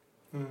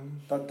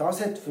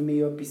 Das hat für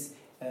mich etwas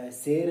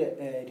sehr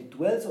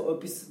Rituelles, so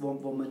etwas,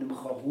 wo man ihm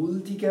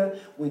huldigen kann.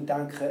 Und ich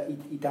denke,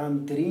 in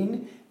dem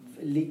drin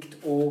liegt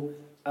auch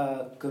ein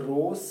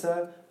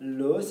grosser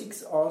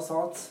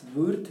Lösungsansatz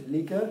würde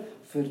liegen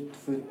für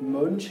die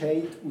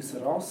Menschheit aus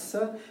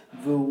Rassen,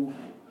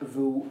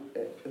 weil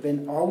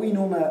wenn alle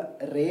nur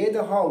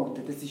Reden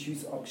halten, das ist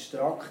uns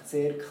abstrakt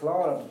sehr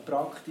klar, aber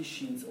praktisch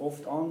scheint es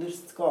oft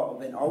anders zu gehen. Aber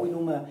wenn alle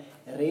nur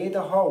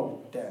Reden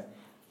halten,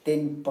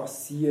 dann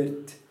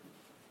passiert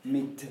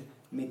mit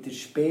der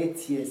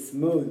Spezies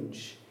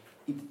Mensch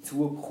in der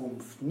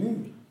Zukunft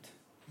nichts.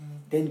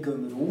 Dann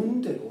gehen wir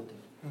unter, oder?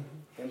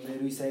 Wenn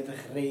wir uns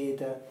einfach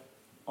Reden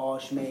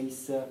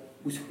anschmeißen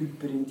aus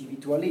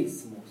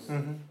Hyperindividualismus.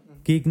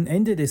 Gegen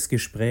Ende des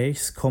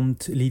Gesprächs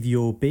kommt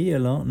Livio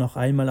Beeler noch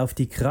einmal auf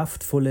die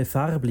kraftvolle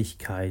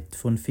Farblichkeit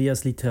von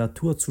Fehrs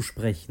Literatur zu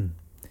sprechen.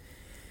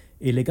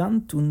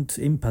 Elegant und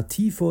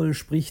empathievoll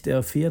spricht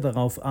er Fehr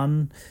darauf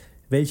an,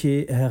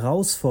 welche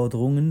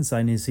Herausforderungen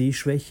seine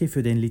Sehschwäche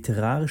für den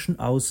literarischen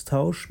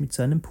Austausch mit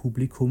seinem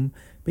Publikum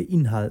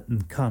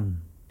beinhalten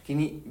kann.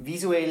 Deine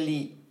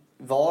visuelle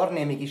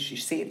Wahrnehmung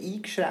ist sehr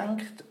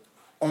eingeschränkt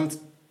und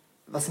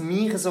was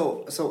mich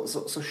so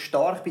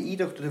stark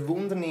beeindruckt oder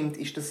Wunder nimmt,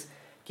 ist, dass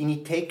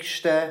deine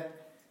Texte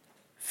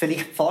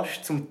vielleicht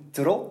fast zum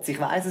Trotz, ich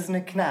weiß es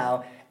nicht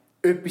genau,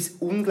 etwas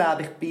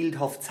unglaublich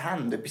Bildhaftes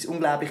haben, etwas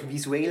unglaublich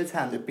Visuelles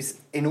haben, etwas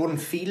enorm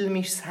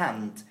Filmisches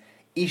haben.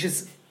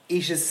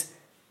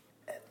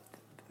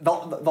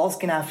 Was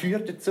genau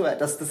führt dazu,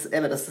 dass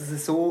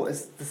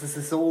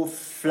es so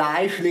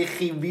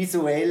fleischliche,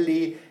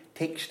 visuelle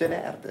Texte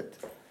werden?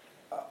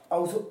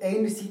 Also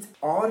einerseits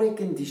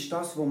anregend ist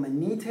das, was man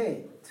nicht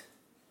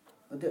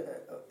hat.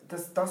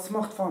 Das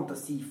macht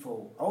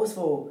fantasievoll. Alles,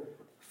 was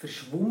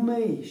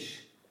verschwommen ist,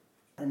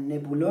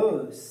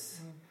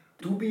 nebulös,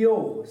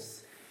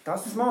 dubios,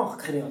 das macht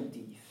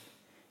kreativ.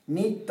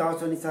 Nicht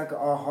das, wenn ich sage,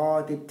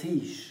 aha, der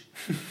Tisch.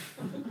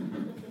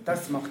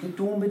 Das macht nicht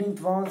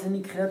unbedingt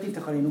wahnsinnig kreativ.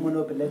 Da kann ich nur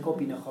noch überlegen, ob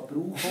ich ihn brauchen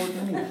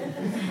kann oder nicht.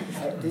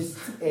 Das ist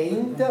das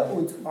eine.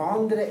 Und das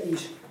andere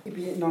ist, ich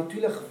bin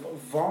natürlich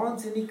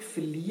wahnsinnig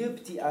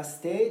verliebt in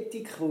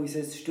Ästhetik, die ich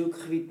ein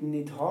Stück weit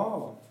nicht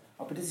habe.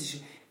 Aber das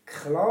ist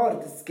klar,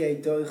 das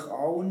geht euch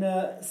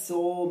allen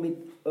so mit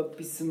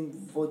etwas,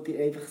 was ihr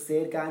einfach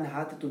sehr gerne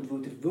hättet und wo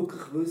ihr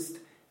wirklich wisst,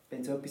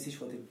 wenn es etwas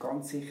ist, was ihr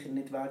ganz sicher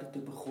nicht werdet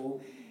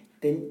bekommen,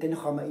 dann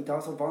kann man in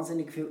das so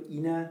wahnsinnig viel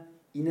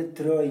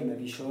reinträumen,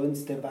 wie schön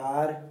es dann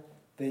wäre,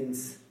 wenn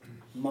es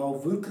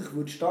mal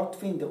wirklich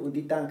stattfinden würde. Und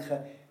ich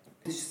denke,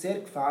 das ist sehr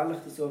gefährlich,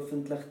 das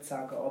öffentlich zu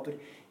sagen, aber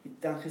ich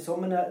denke, in so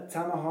einem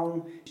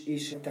Zusammenhang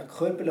ist der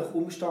körperliche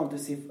Umstand,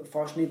 dass ich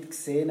fast nicht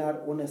gesehen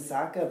habe, ohne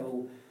sagen,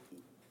 weil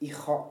ich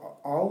kann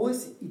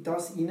alles in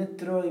das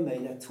hineinträumen,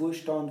 in einen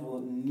Zustand, der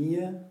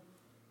nie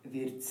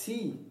wird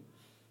sein.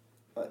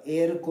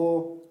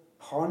 Ergo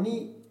habe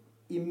ich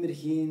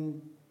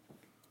immerhin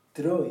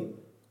Träume.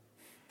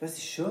 Das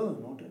ist schön,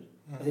 oder?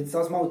 Also jetzt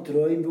das mal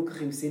Träume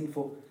wirklich im Sinn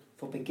von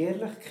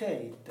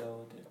Begehrlichkeit,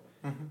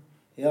 oder?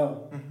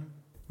 Ja.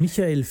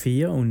 Michael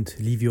Fehr und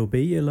Livio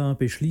Bejela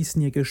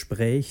beschließen ihr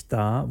Gespräch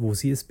da, wo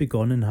sie es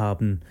begonnen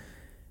haben,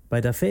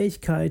 bei der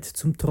Fähigkeit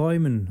zum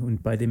Träumen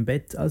und bei dem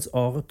Bett als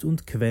Ort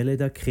und Quelle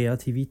der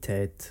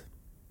Kreativität.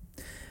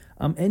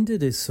 Am Ende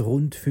des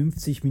rund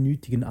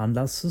 50-minütigen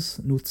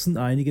Anlasses nutzen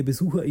einige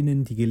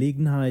BesucherInnen die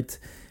Gelegenheit,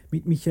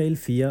 mit Michael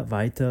Fehr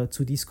weiter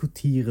zu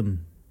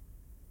diskutieren.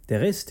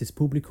 Der Rest des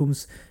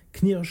Publikums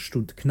knirscht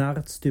und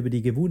knarzt über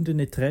die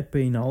gewundene Treppe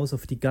hinaus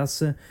auf die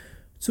Gasse,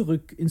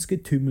 zurück ins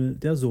Getümmel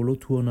der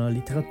Solothurner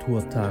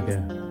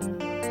Literaturtage.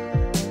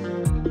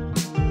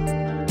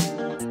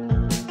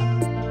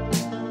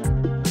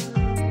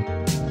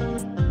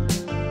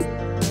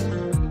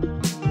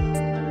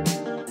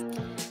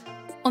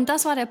 Und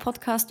das war der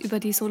Podcast über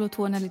die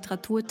Solothurner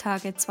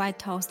Literaturtage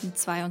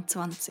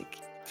 2022.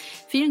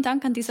 Vielen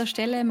Dank an dieser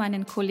Stelle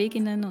meinen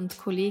Kolleginnen und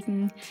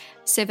Kollegen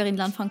Severin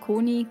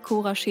Lanfranconi,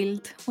 Cora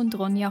Schild und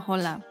Ronja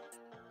Holler.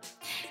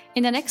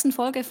 In der nächsten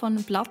Folge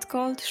von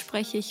Blattgold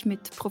spreche ich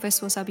mit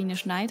Professor Sabine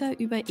Schneider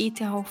über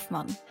E.T.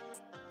 Hoffmann.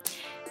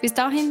 Bis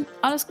dahin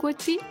alles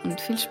Gute und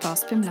viel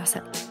Spaß beim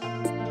Lesen.